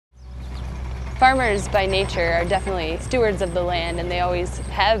Farmers by nature are definitely stewards of the land, and they always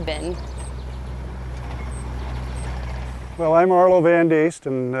have been. Well, I'm Arlo Van Diest,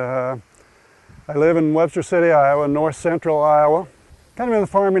 and I live in Webster City, Iowa, north central Iowa. Kind of in the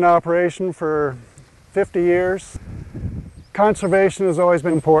farming operation for 50 years. Conservation has always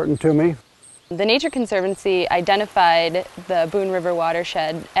been important to me. The Nature Conservancy identified the Boone River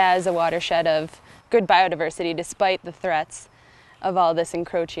watershed as a watershed of good biodiversity despite the threats of all this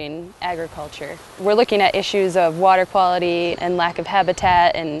encroaching agriculture. We're looking at issues of water quality and lack of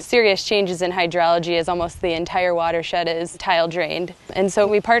habitat and serious changes in hydrology as almost the entire watershed is tile drained. And so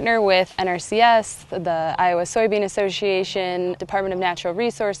we partner with NRCS, the Iowa Soybean Association, Department of Natural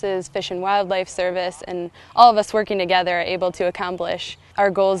Resources, Fish and Wildlife Service, and all of us working together are able to accomplish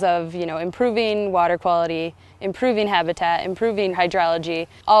our goals of, improving water quality, improving habitat, improving hydrology,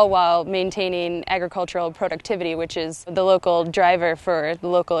 all while maintaining agricultural productivity, which is the local driver for the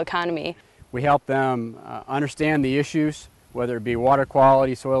local economy. We help them understand the issues, whether it be water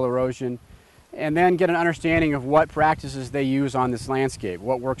quality, soil erosion, and then get an understanding of what practices they use on this landscape,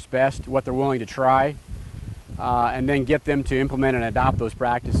 what works best, what they're willing to try, and then get them to implement and adopt those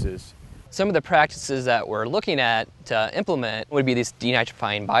practices. Some of the practices that we're looking at to implement would be this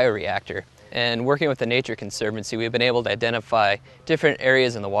denitrifying bioreactor. And working with the Nature Conservancy, we've been able to identify different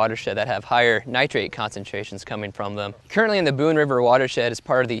areas in the watershed that have higher nitrate concentrations coming from them. Currently in the Boone River watershed, as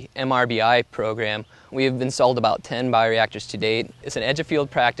part of the MRBI program, we've installed about 10 bioreactors to date. It's an edge-of-field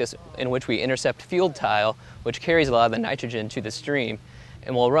practice in which we intercept field tile, which carries a lot of the nitrogen to the stream,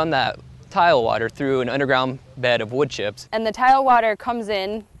 and we'll run that tile water through an underground bed of wood chips. And the tile water comes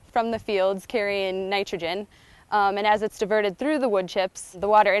in from the fields carrying nitrogen. And as it's diverted through the wood chips, the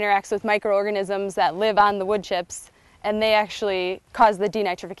water interacts with microorganisms that live on the wood chips, and they actually cause the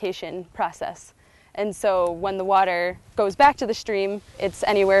denitrification process. And so when the water goes back to the stream, it's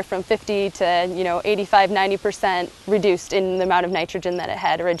anywhere from 50 to 85–90% reduced in the amount of nitrogen that it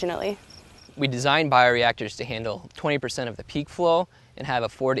had originally. We designed bioreactors to handle 20% of the peak flow and have a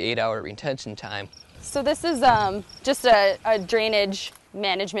 4 to 8 hour retention time. So this is just a drainage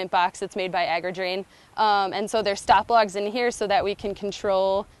management box that's made by AgriDrain. And so there's stop logs in here so that we can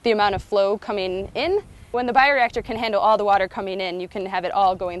control the amount of flow coming in. When the bioreactor can handle all the water coming in, you can have it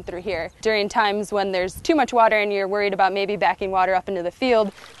all going through here. During times when there's too much water and you're worried about maybe backing water up into the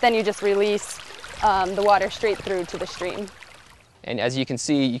field, then you just release the water straight through to the stream. And as you can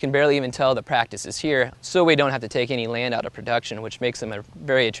see, you can barely even tell the practice is here, so we don't have to take any land out of production, which makes them a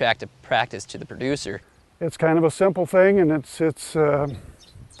very attractive practice to the producer. It's kind of a simple thing, and and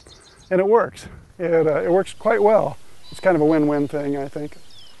it works. It works quite well. It's kind of a win-win thing, I think.